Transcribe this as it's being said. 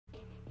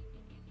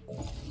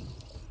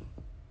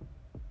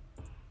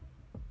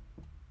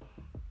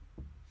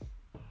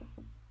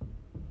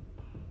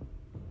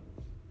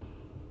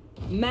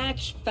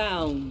Match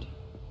found.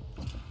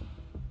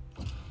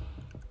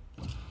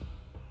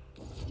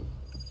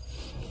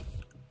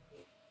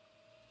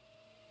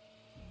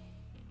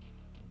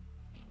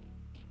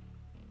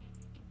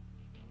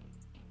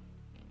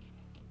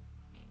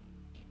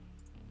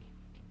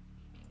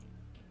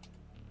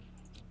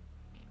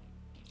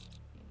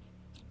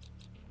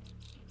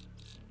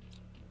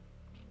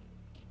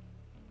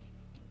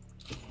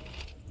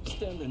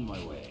 Stand in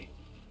my way.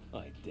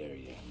 I dare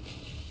you.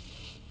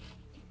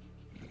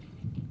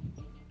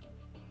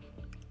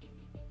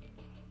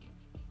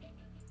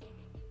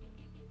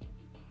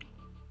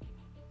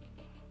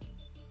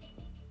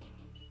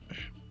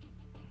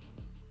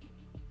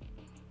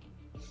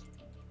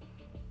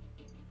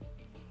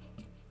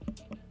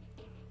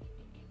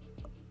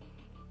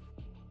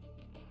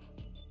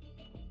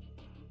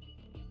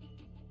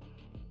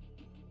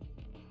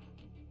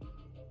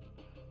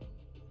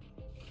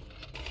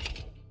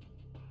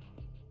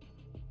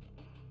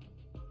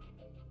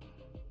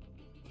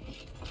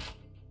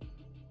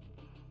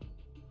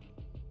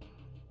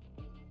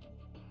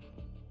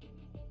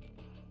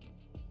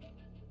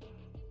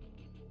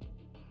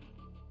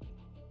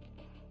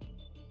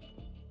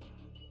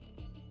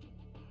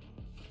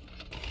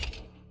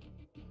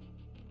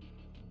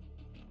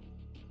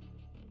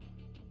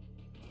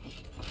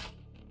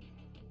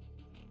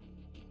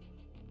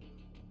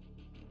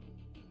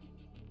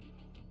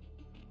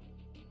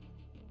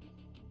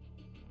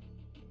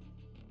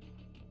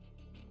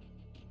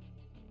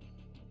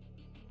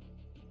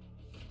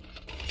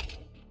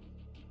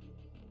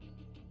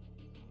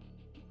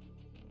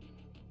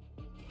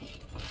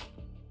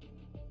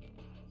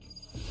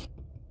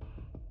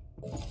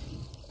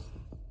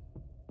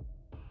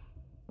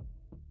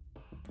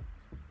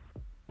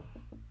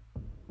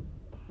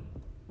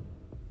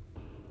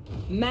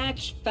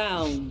 Match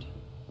found.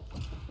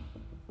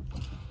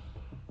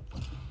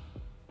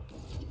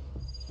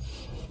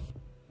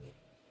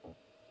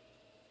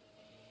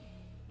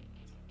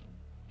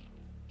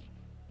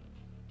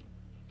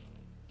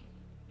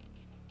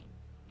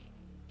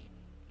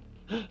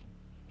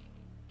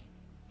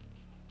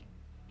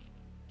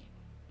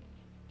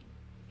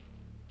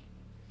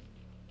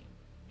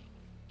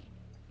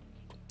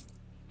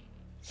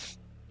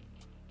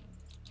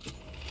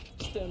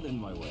 Stand in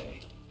my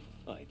way.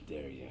 I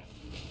dare you.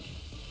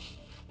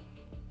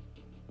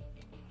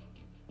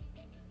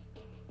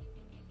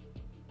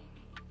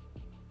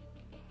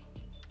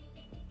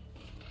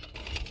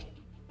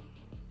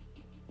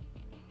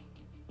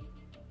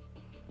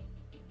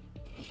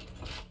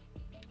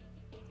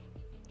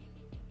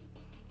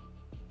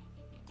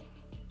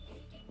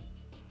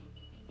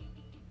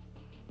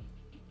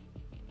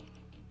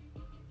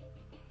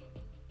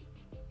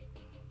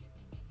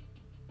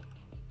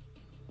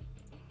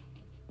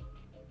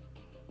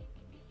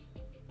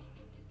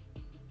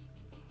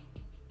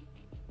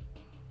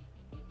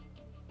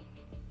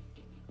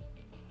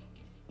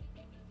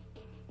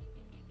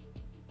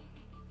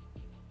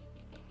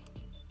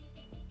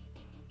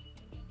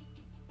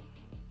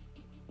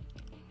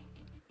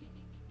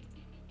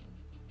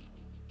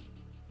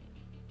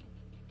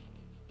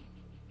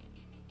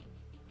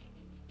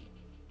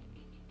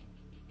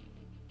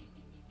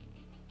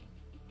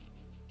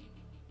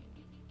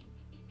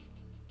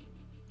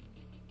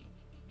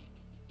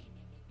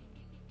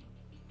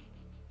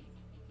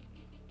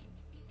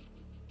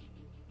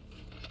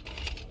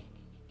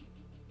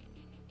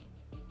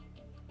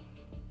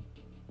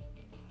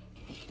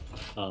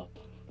 Oh,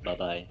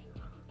 bye-bye.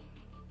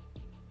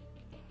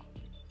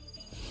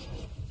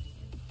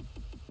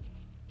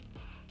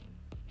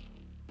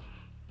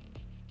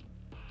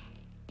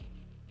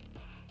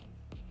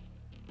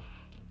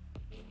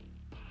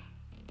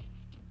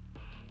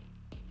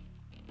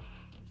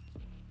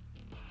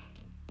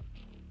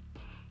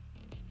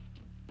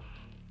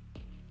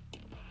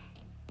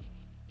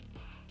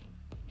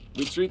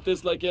 We treat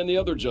this like any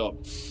other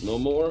job. No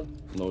more,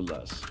 no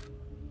less.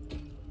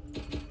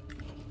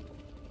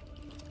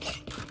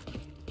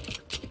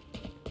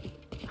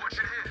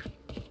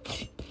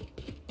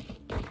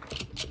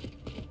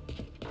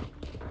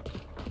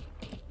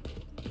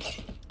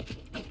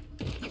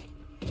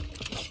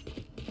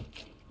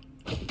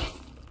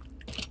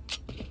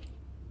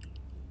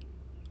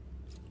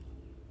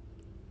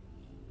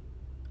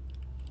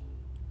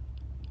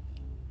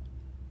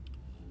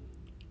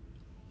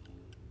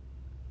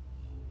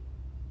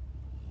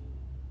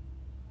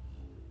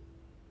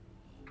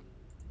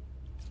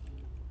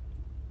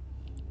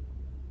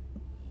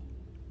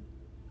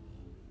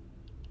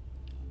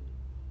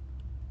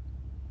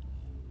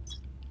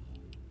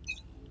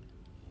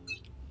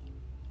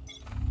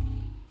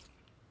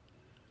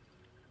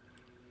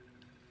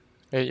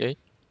 Hey, hey.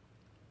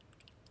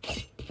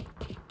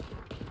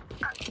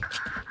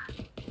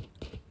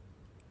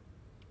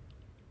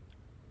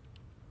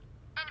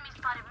 Enemy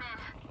spotted mid.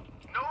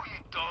 No, you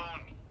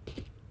don't.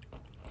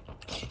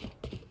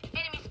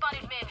 Enemy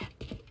spotted mid.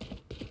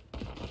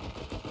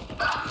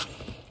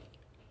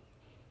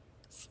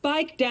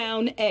 Spike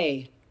down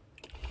A.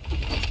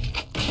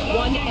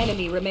 One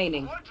enemy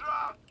remaining. One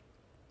drop.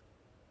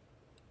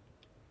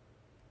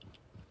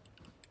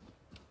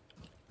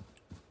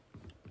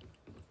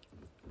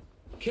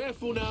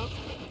 Careful now.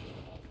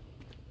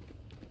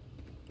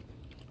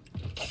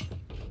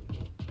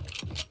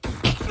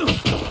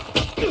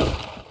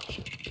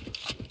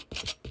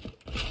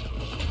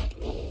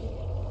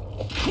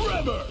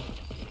 Trevor!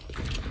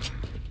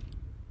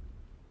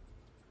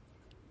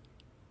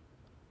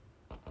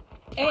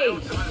 A.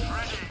 Ultimate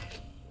ready.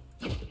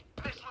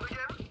 This one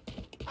again?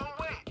 Oh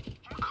wait,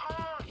 you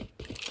can't.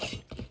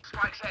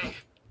 Spike's A.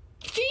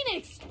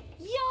 Phoenix!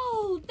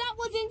 Yo, that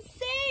was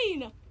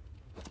insane!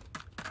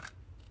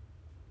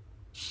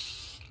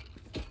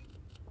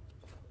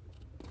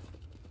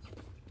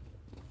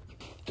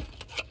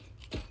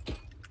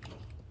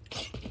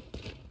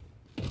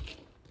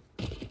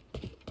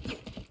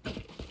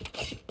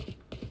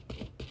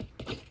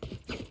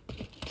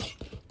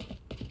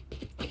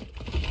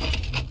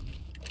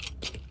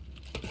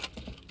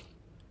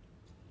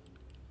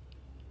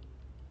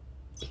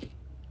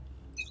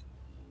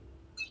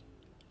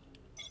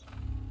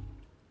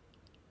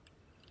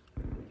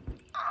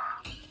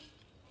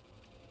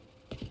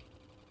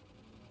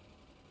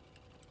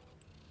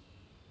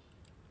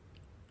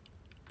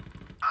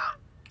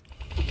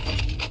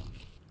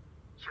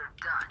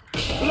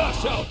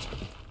 Flash out!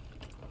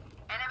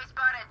 Enemy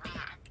spotted me.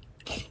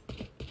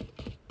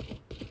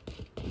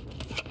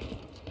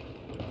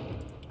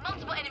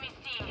 Multiple enemies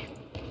C.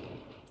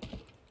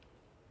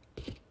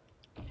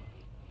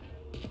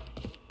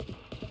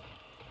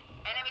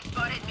 Enemy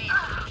spotted me.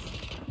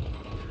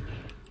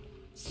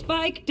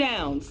 Spike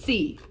down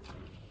C.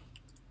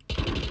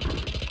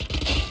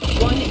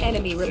 One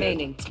enemy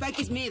remaining. Spike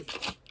is mid.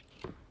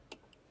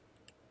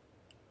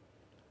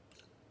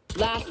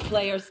 Last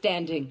player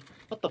standing.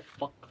 What the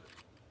fuck?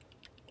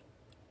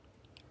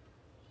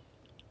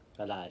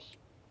 Kalash.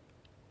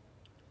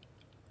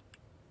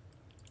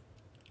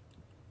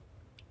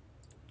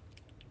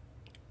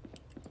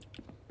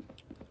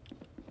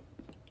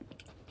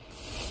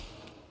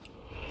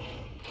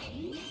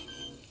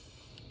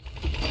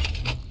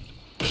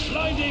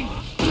 Blinding!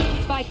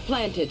 Spike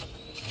planted.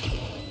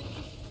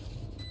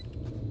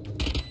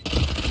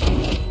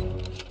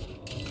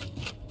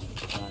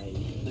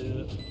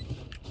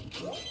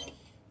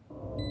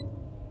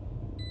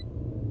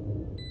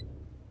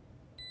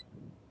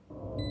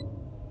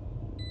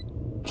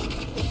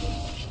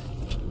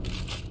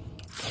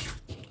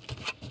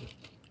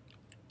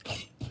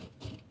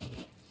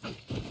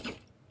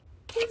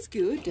 Feels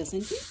good,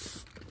 doesn't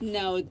it?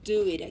 Now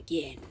do it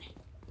again.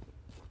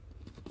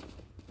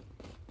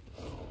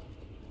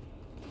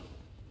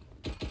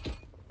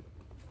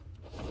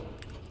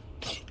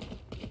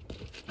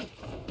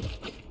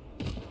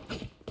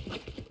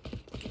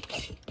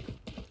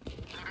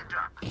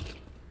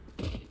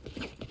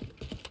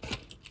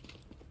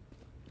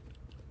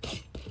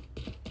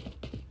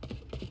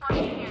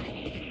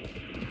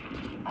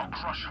 I'll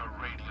crush her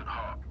radiant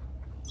heart.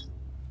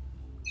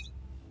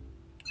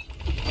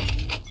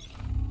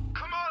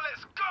 Come on,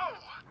 let's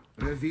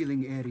go!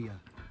 Revealing area.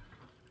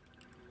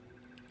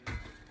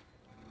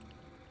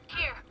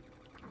 Here.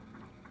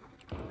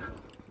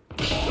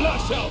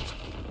 Flash out!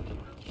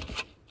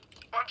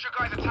 Bunch of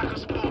guys attack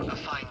us spawn to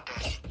find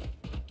death.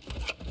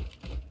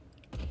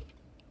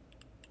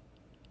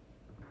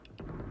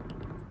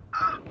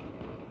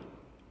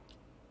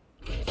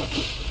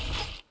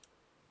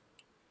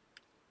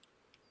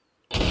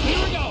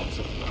 Clearing out!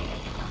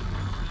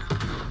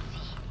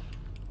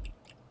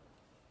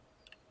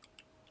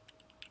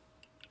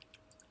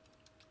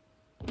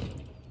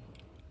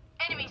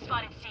 Enemy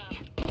spotted C.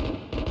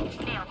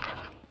 Nailed them.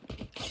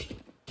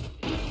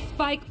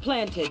 Spike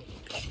planted.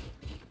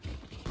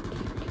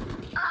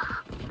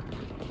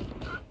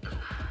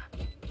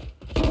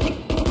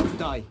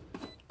 Die.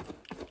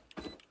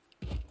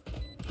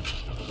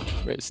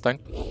 Wait, stun.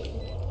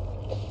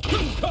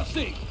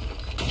 Concussing!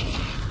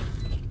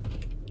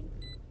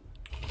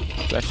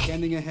 Flash.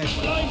 Scanning ahead.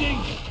 Blinding!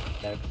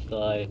 Left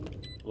guy,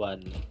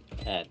 one,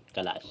 and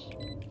Kalash.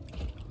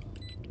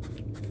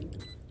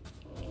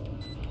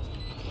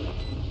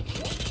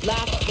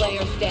 Last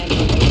player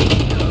standing.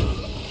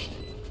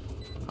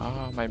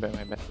 Ah, my bad,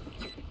 my bad.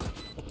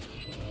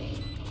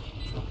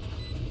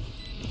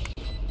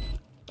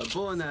 A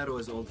bow and arrow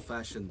is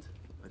old-fashioned,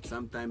 but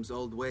sometimes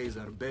old ways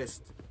are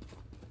best.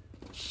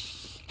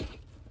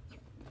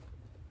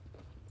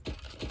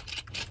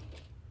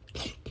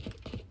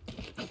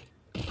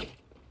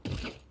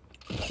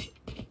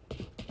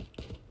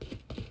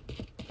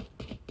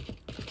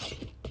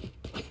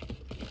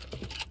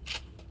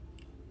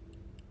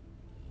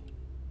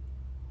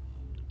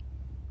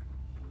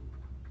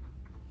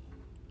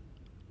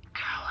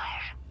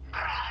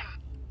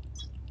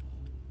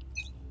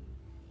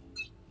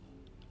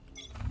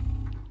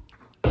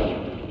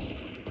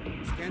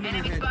 Scanning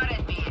Enemy ahead.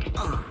 spotted me.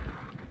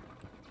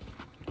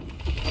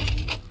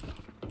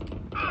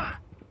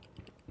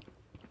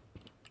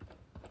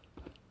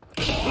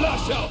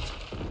 Flash out!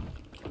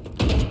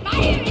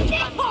 Fire in the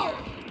hole!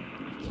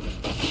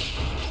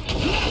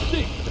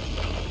 Blasting!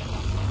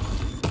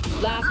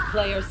 Last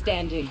player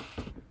standing.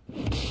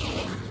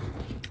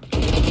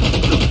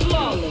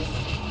 Flawless.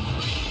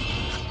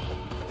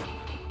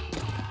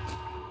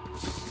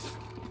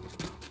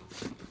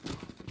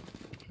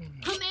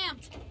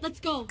 Let's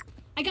go.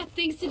 I got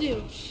things to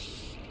do.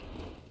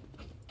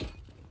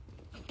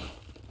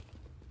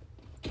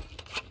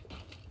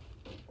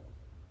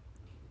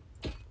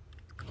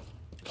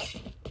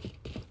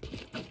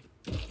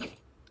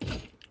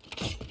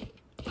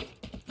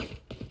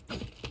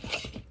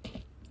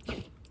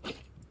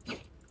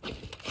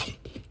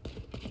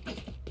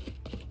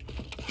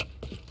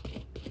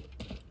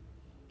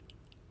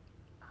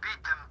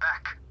 Beat them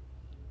back.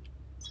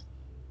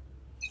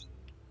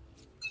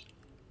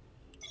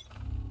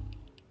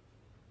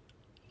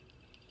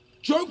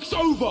 Joke's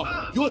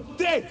over! You're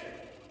dead!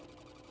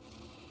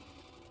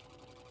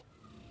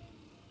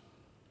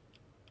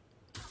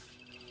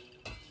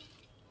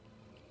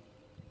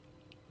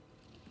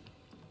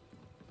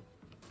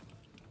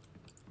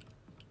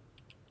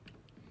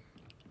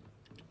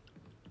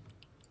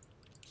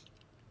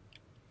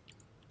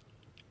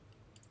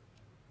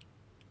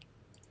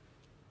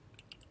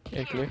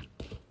 A clear.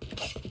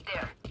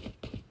 There.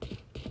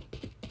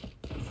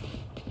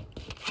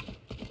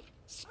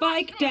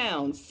 Spike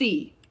down,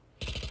 C.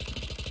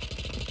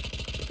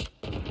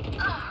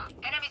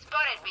 Enemy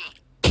spotted me.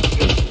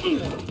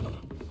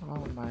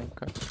 Oh my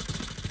god.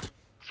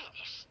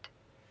 Finished.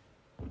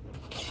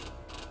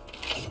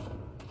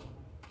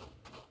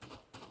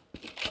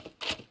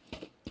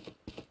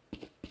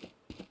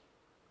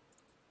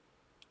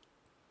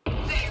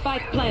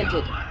 Spike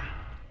planted.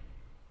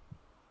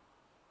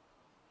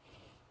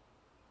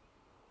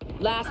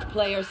 Last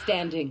player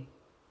standing.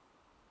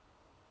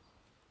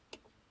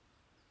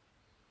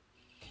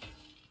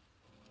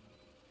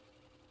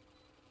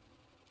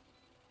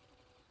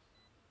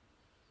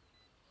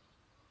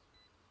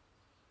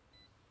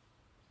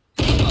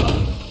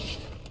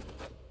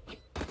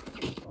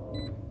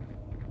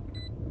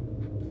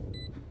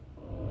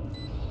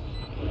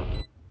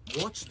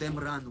 Watch them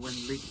run when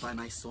lit by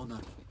my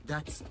sonar.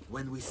 That's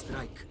when we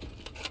strike.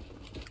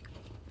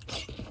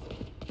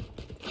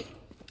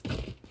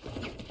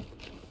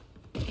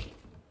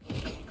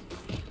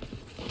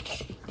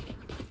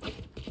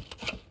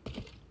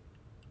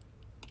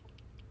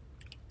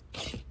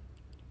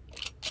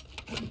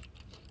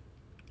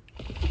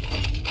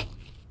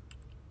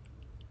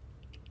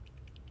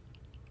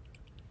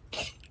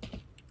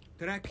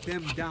 Track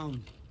them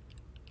down.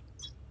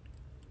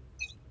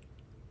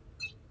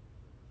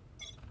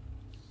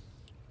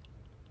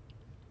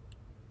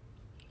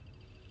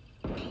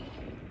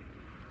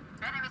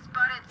 Enemy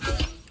spotted me.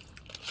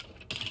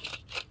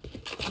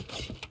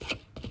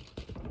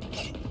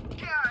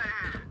 Get out of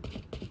here.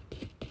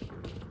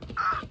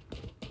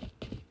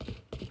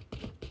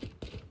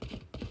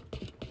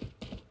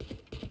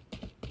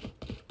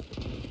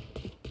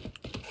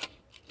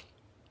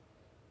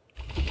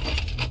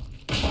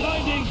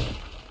 Blinding!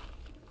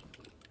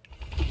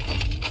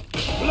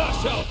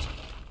 Flash out!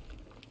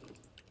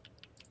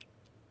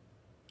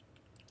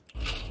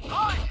 I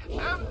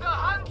am the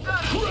hunter.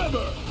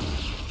 Tremor!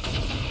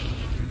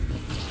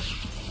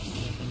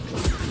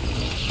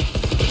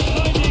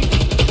 Blinding!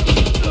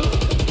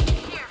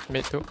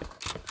 Mid 2.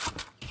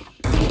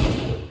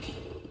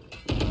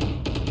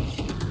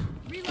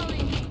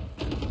 Reloading.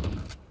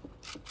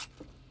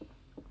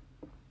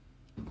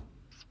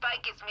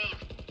 Spike is me.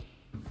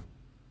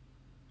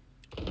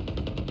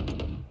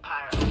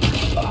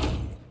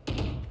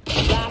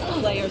 Last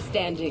player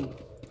standing.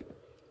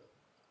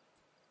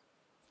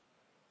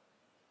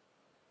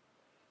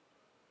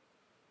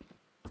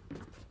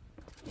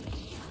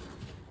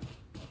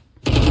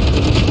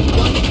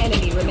 One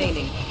enemy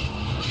remaining.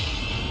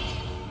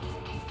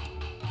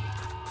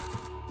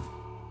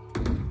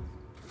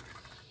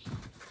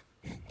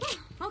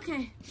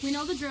 Okay, we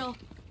know the drill.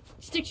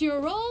 Stick to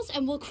your roles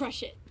and we'll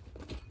crush it.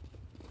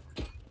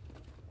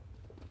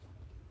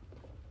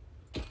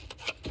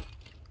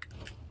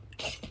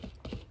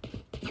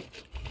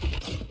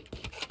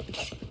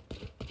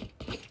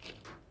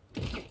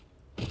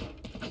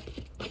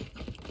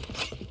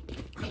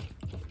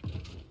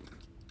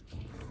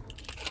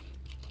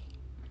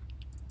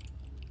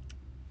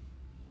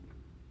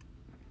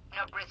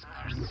 No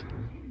prisoners.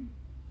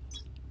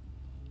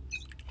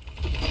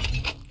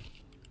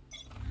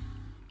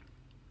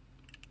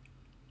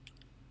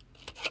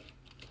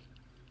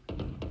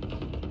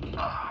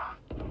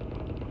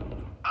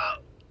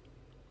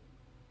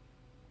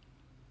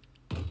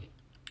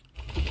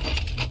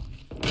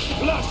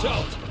 Flash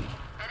out!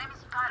 Enemy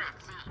spotted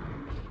C.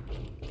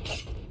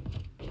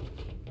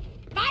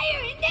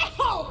 Fire in the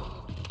hole!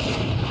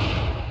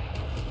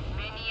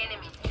 Many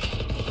enemies.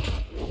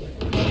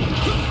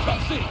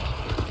 Passing!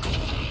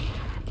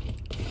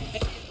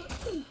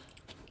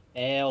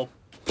 Help!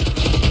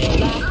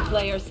 Last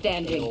player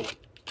standing. Help!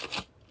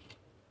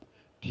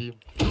 Team.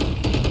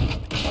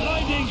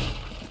 Blinding!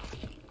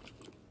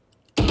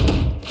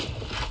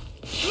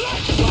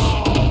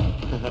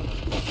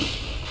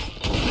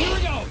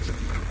 Clearing out!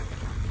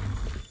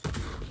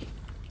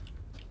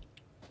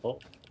 Oh,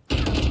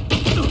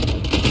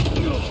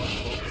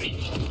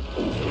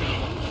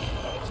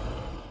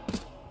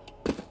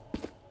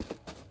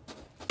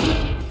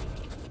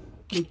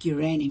 Look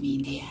your enemy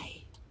in the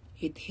eye.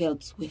 It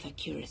helps with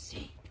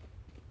accuracy.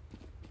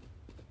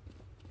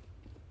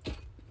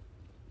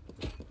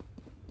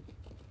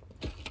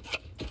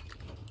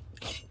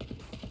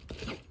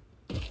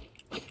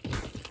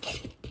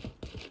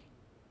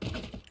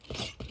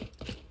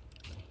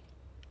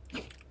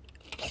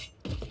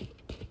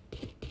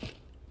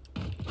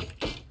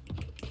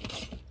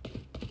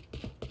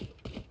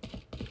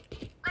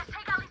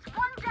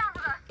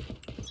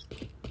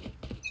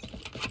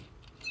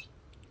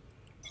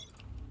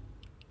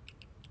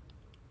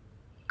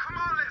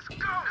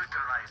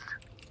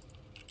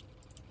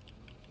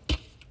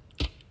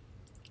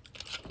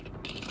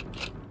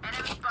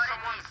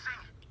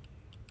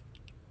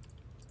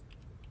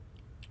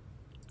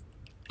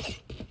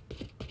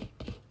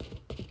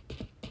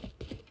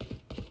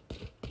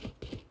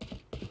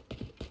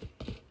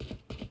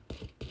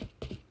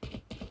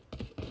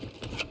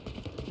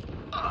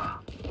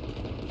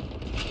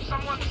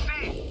 Someone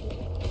see.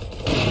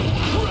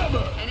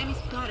 Trevor! Enemy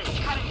spotted.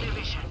 Cutting their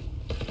vision.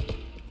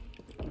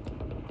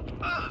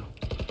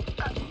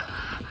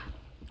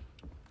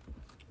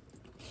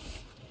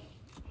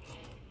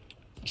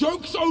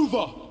 Joke's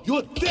over!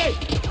 You're dead!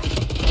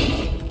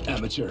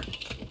 Amateur.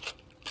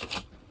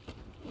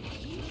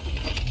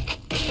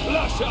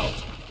 Flash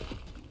out!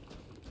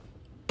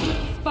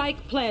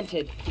 Spike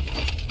planted.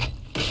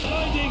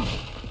 Blinding!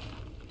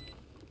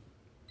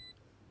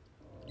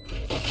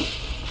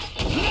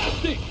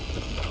 Blasting!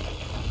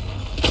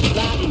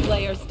 Last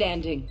player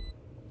standing.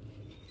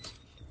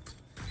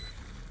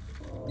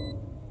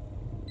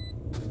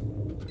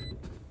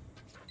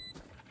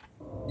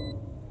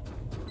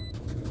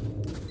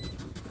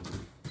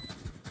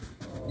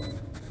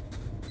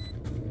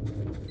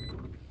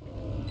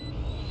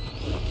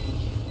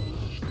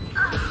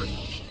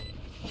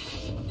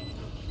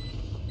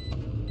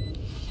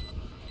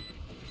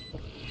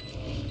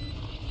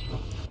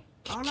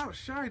 I'll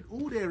outshine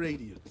all their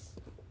radiance.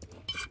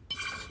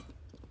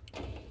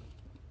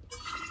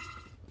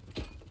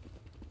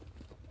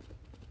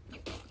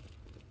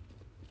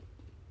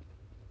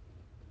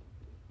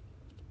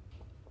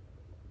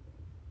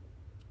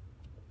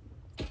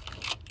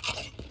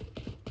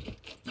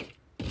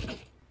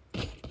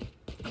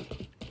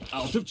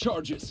 Out of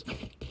charges.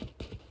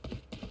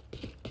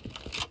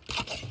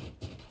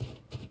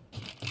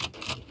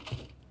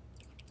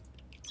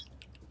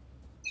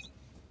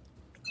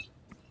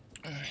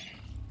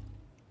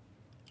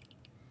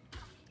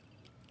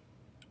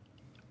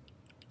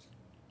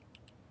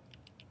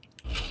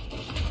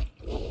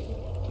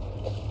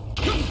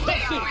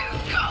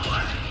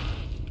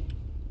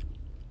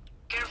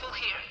 Careful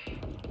here.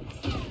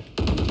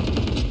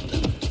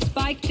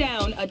 Spike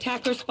down.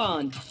 Attacker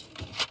spawn. Someone's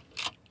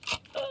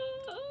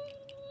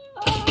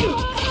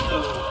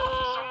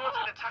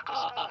in attacker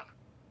spawn.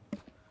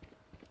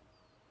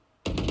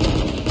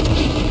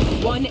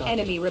 One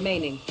enemy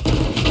remaining.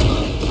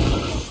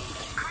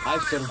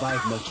 I've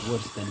survived much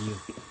worse than you.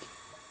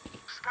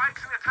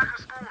 Spikes in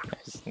attacker spawn.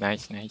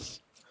 Nice, nice.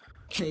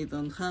 They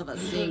don't have a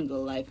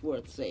single life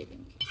worth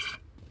saving.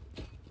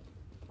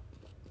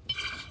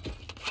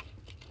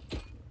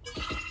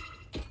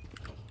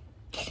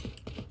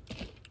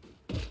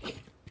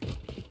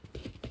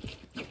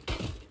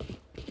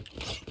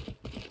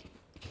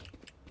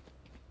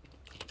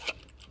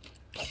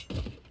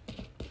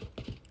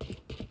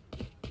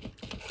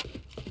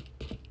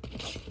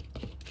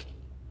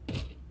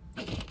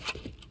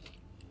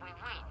 We win.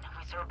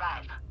 We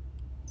survive.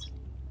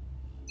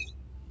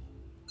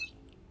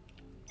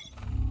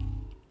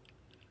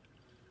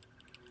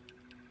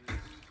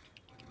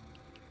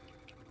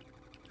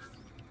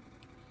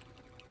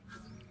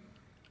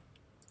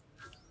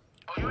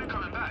 Oh, you ain't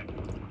coming back.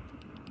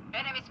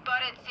 Enemy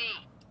spotted. C.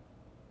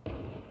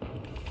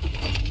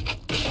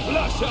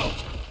 Flash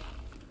out!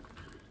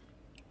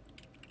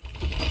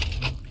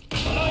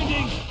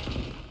 Blinding!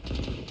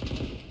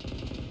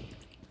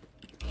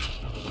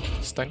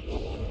 Stun.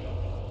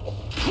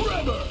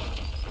 Trevor!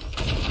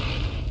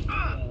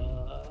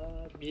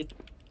 Mid.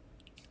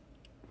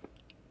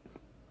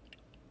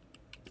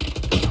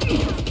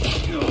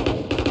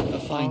 A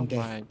fine Oh death.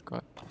 my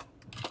god.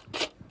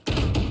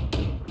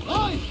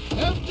 I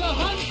am the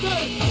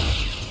hunter!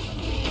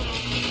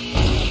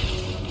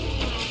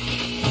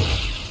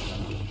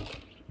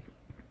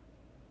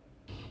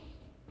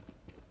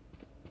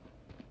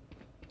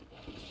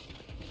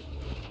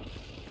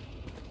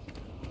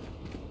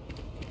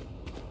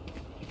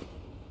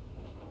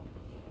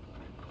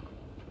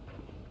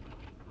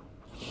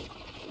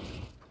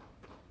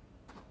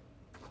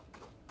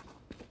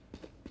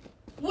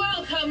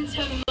 Welcome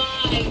to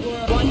my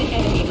world. One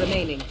enemy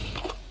remaining.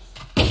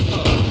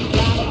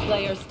 Last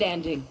player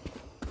standing.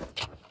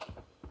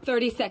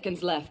 30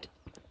 seconds left.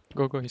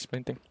 Go, go, he's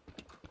planting.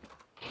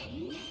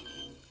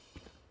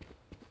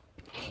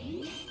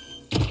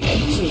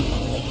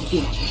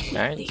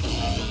 Nice.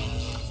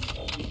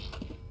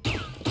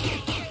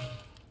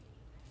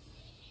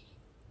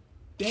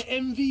 Their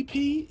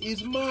MVP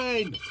is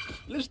mine.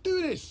 Let's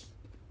do this.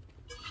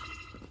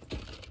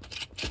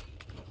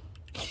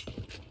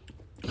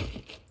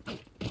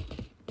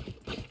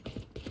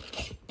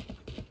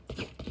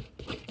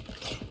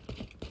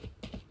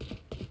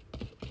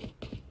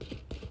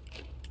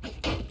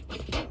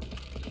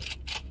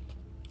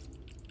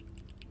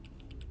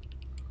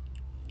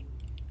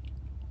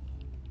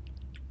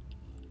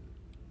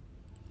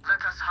 Let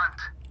us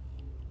hunt.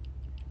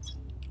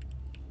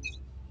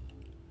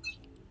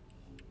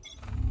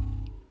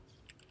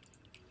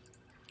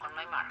 On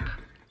my mark.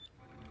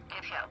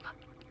 Need help.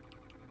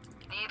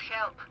 Need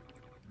help.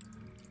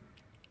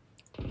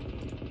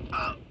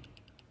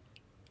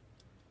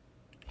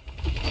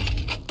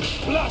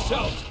 Flash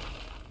out!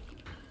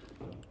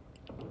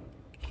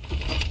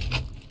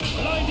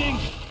 Blinding!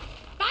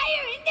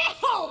 Fire in the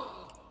hole!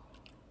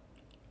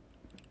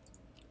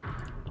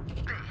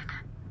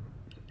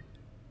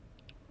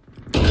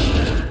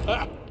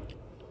 Ah.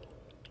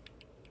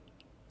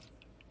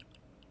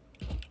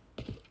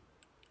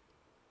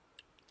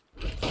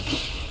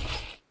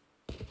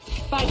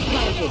 Spike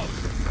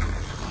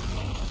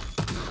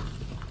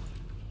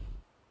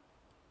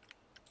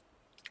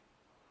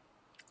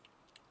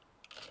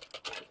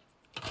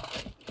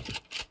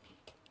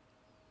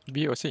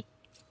B or C?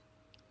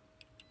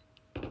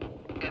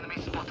 Enemy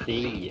spotted.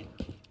 D.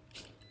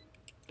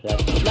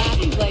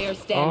 Last player Oh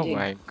standing.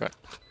 my god.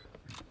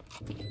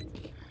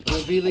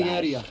 Revealing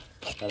area.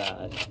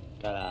 Garage.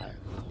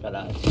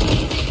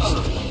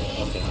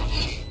 Okay.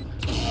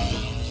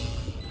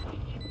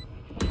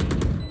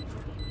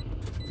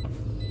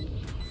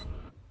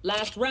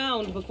 Last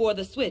round before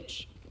the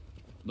switch.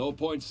 No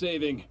point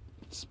saving.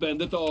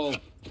 Spend it all.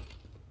 Let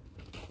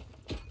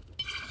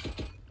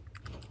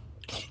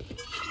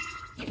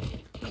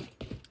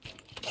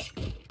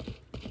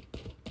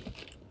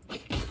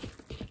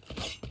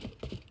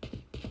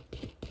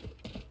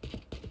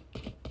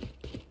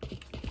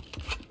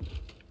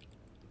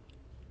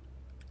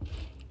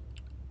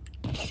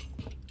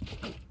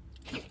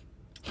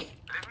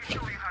me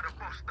show you how the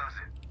boss does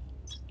it.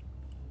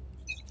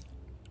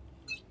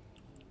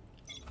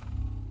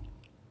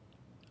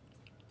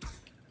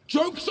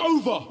 Joke's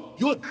over!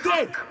 You're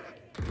dead!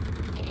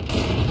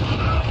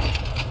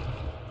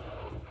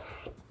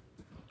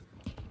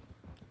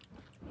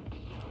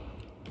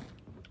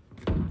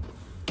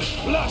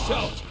 Flash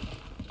out!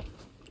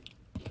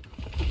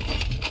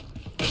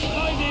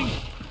 Blinding!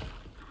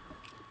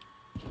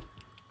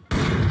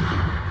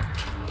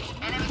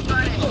 Enemy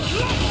spotted.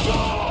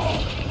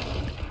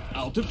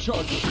 Out of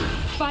charges.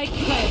 Spike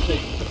planted.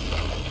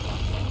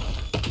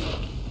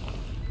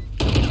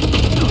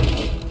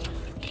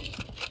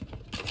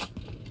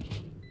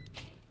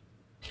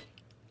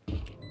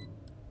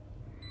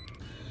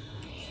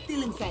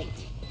 Still in sight.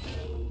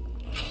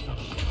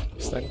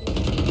 Stun.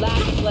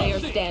 Last player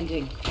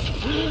standing.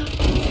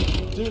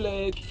 Too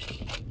late.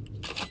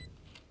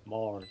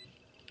 More.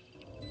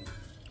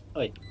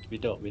 Oi,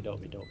 window.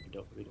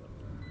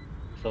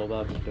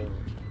 Soba window.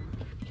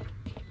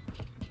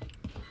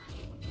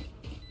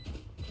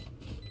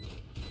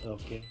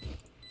 Okay.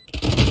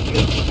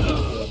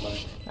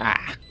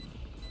 Ah.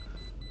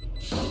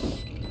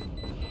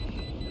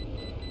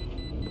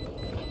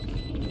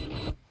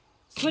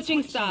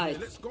 Switching sides.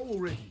 Let's go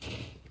already.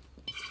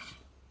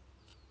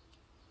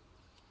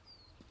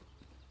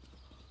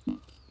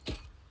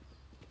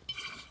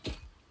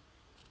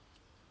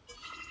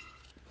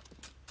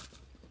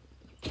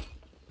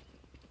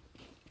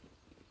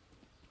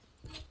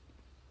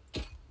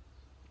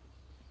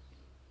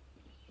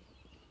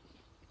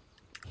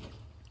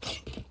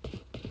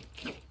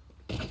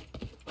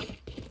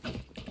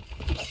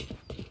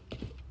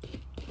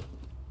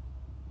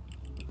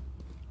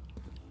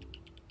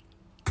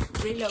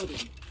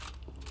 Reloading.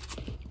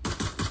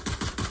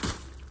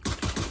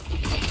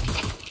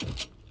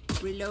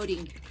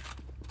 Reloading.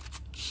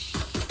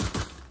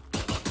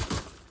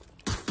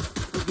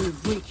 It will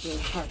break their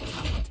heart out.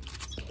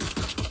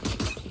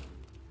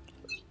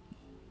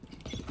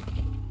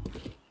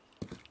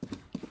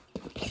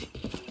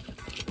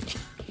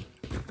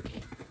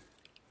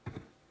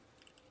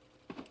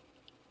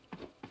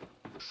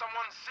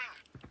 Someone see.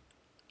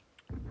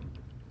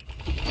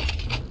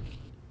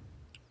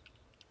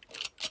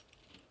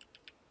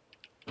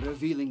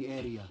 Revealing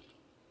area.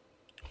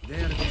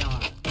 There they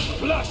are.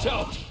 Flash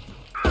out!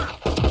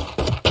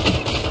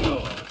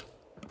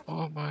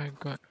 Oh my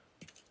god.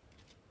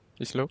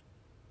 He's low.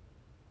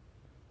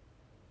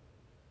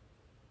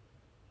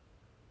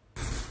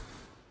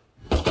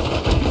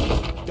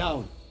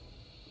 Down.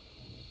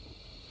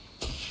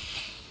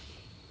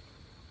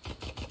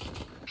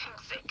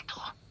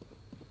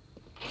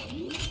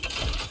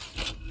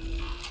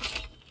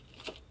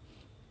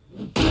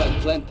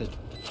 Flag planted.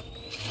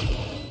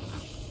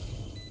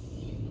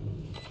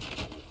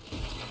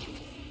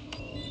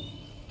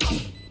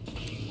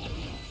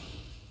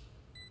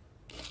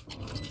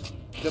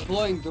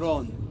 Deploying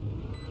drone.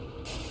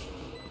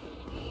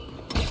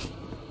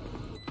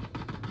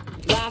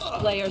 Last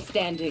player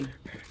standing.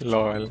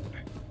 Lol.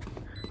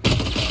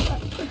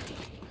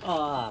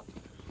 Ah.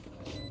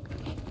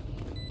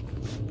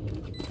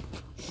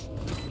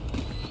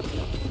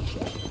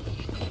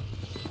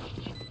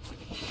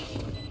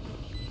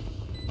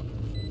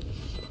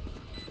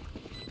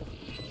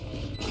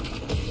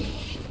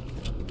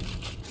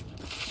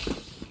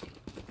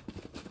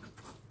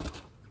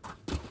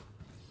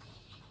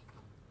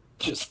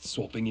 Just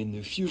swapping in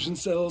the fusion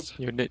cells.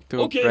 You need to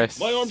Okay, press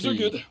my arms are C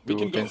good. We to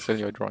can go. cancel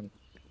your drone.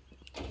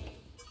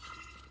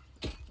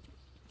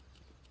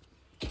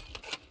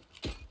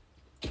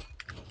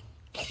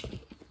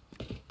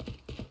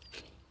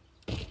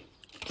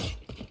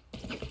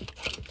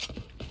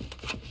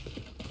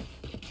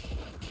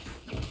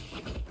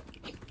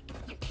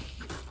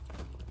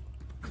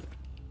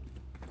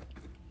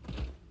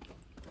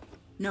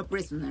 No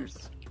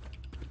prisoners.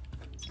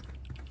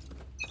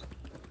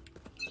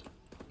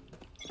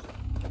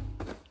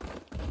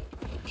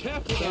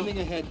 Careful now. Standing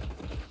ahead.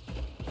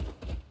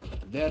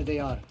 There they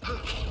are.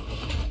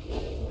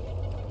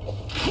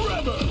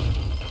 Grabber!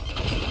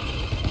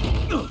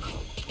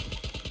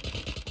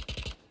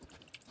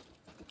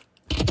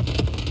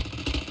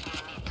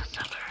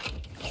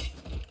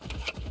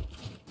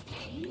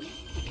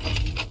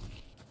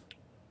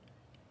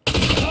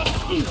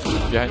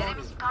 Behind.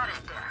 Enemy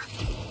spotted there.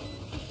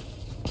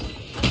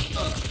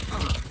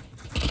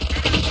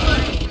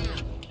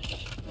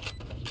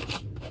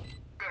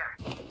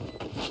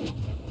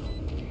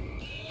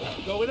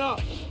 Going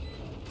up.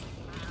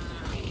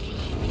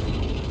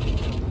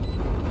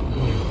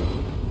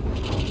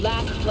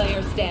 Last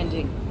player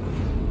standing.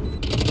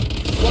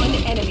 One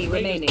enemy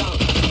remaining.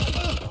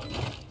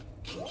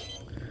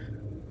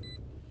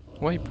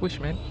 Why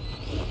push, man?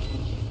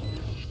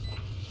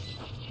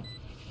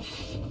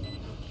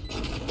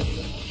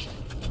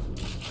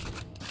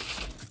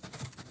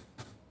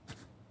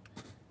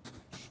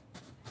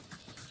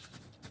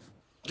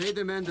 They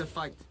demand a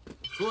fight.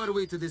 Who are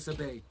we to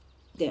disobey?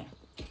 There.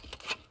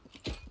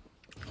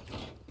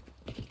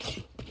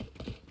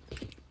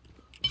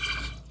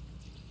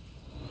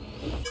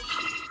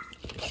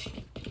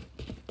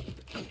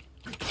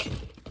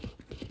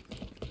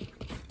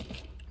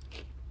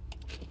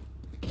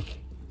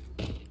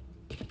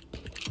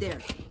 There.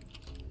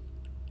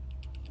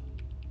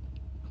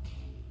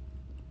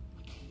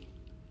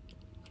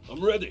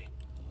 I'm ready.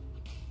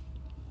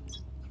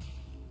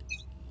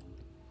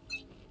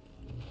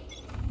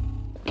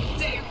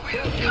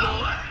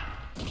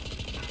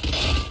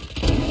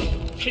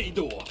 Hey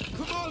door.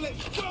 Come on,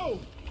 let's go.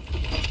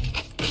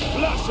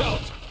 Flash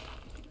out.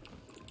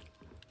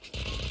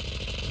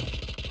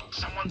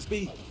 Someone's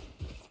B.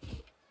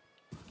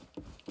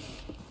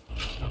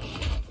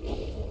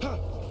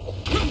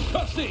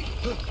 Cussing.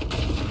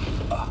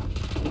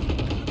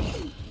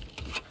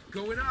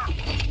 Going up.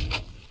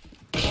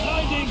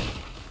 Blinding.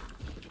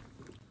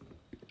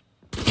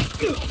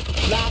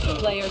 Last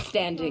player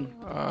standing.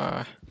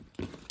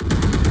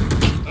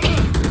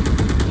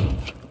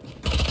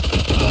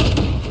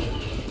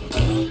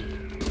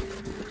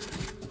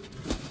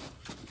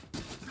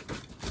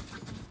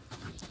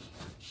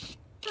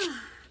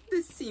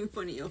 The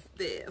symphony of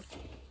death.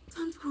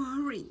 Don't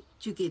worry,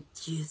 you get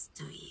used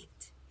to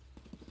it.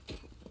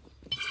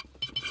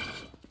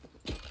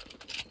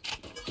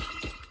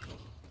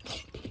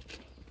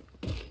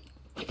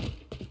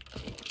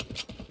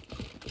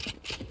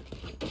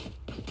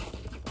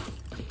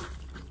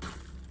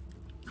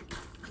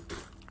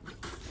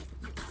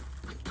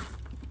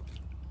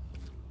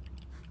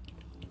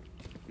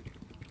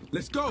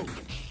 Let's go.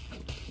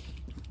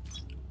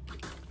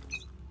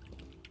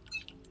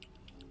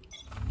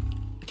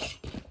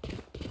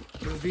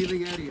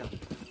 Revealing area.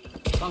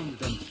 Found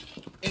them.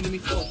 Enemy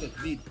spotted.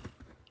 Lead.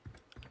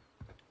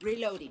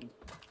 Reloading.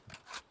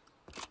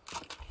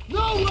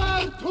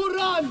 Nowhere to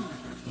run!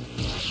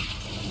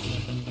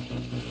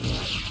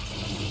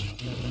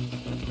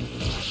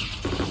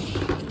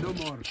 No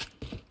more.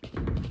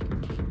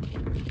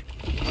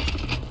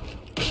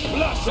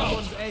 Flash out.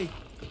 Someone's A.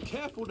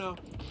 Careful now.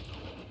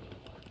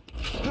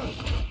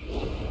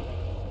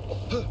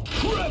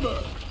 Tremor.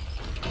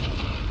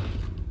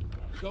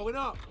 Going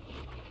up.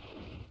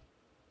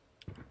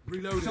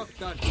 Reloading.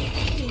 Shotgun.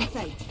 In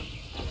sight.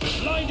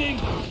 Blinding.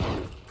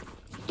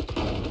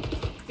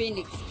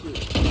 Phoenix kill.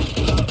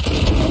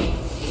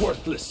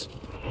 Worthless.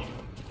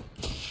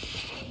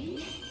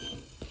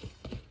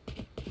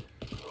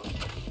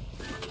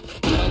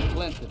 Well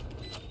planted.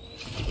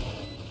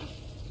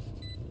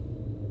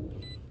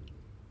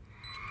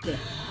 There.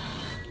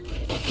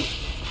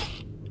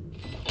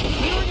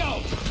 Clearing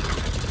out.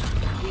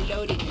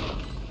 Reloading.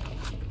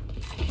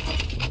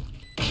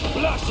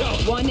 Flash out.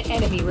 One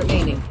enemy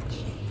remaining.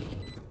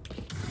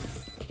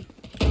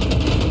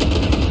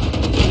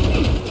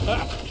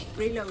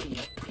 Reloading.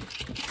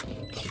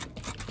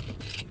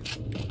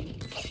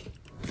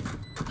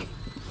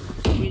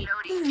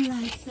 Their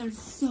lives are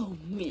so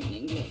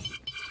meaningless.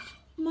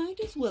 Might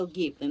as well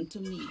give them to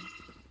me.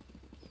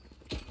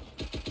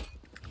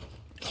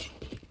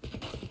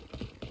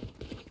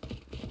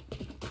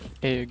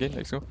 Hey, again,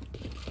 let's go.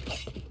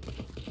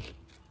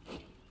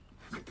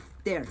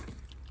 There.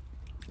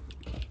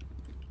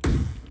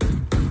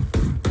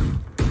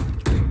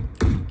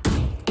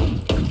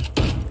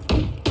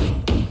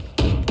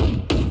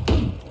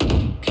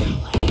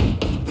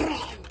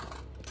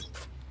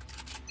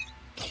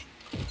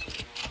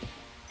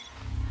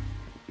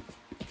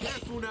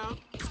 Careful now.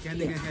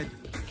 Scanning ahead.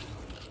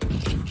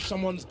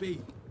 Someone's B.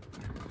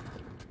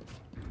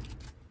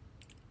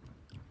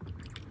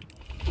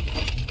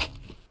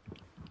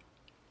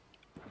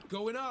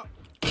 Going up.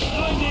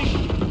 Blinding.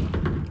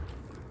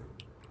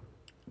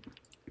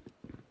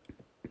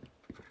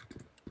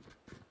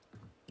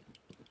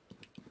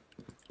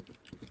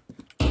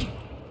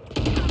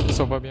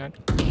 So far behind.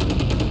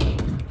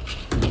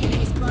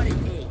 Enemy spotted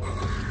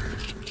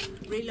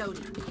A.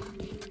 Reloading.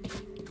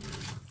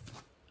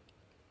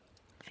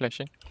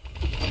 Flashing.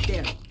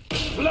 There.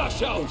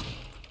 Flash out.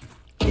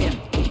 There.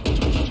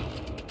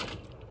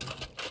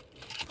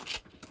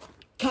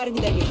 Cutting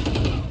them in.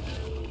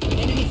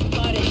 Enemy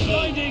spotted A.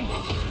 Blinding.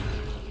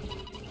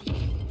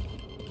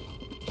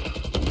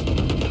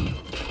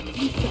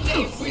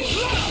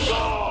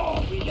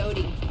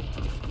 Reloading.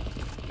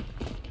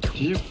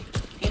 You.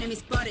 Enemy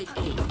spotted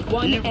A.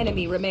 One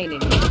enemy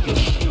remaining.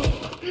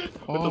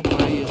 Oh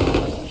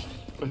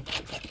my.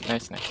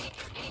 Nice, nice.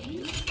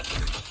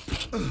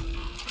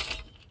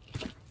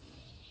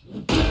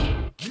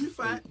 New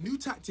fight, new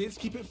tactics.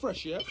 Keep it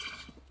fresh, yeah?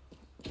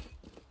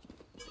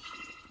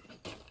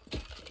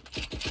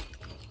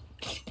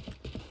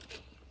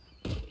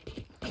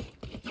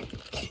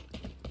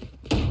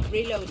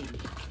 Reloading.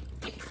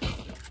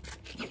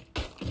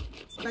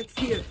 Spike's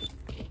here.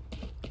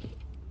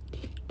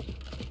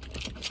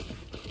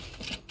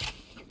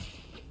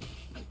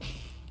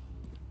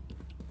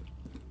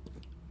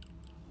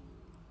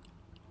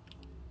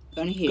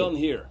 Gun here. Gun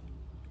here.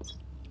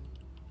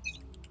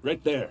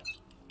 Right there.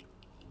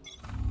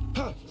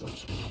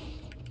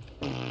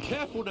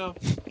 Careful now.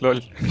 Lol.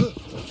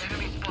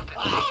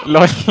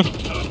 Lol.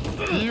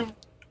 You.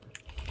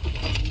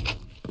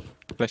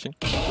 Flashing.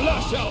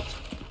 Flash out.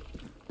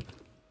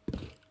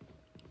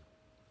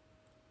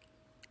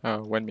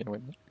 Oh, 1 minute,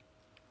 1 minute.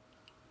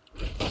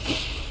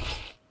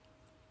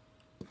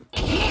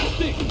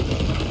 Blasting.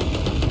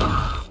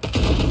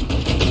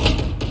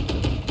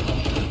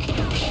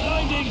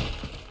 Blinding.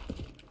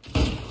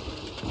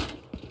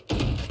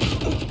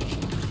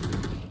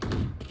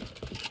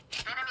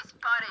 Enemy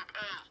spotted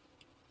A.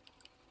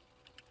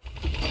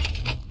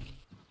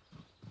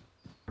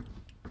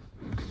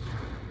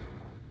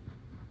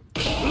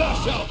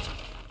 Flash out.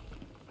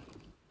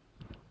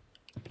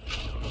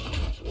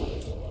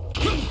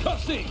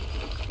 Concussing.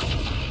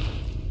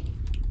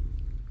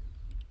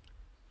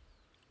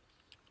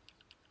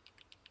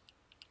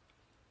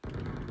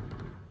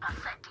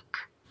 Pathetic.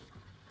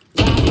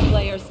 Last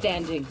player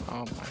standing.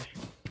 Oh my.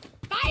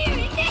 Fire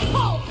in the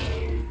hole!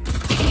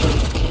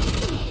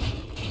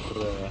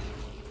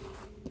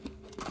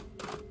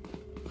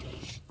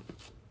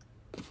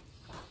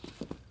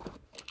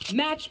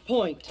 Match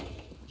point.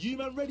 You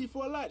man ready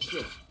for a light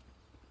show?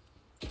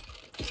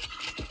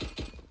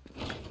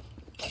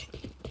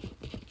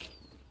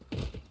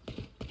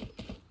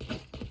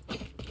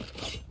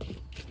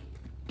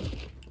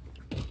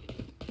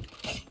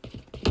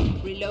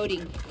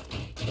 Reloading.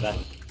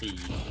 Rusty.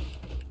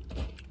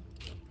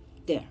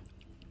 There.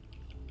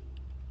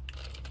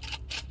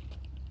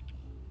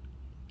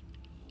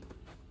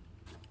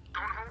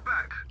 Don't hold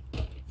back.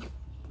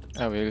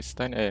 I will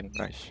stun and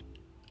rush.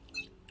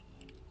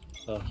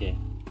 Okay.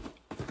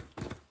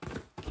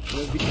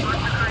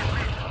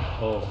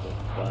 Oh,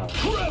 wow.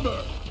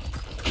 Trevor.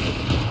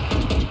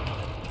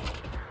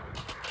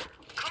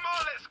 Come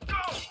on, let's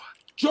go.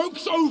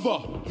 Joke's over.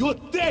 You're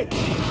dead.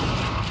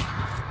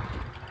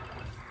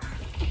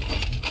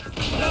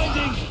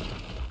 Blinding.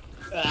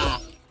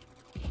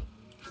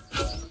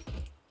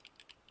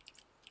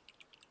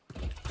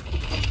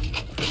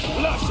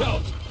 Flash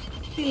out.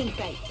 Still in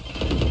sight.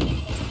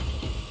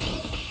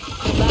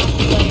 Last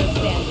player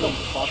standing.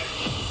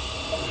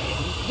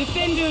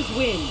 Defenders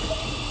win.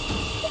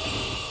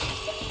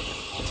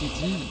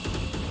 GG.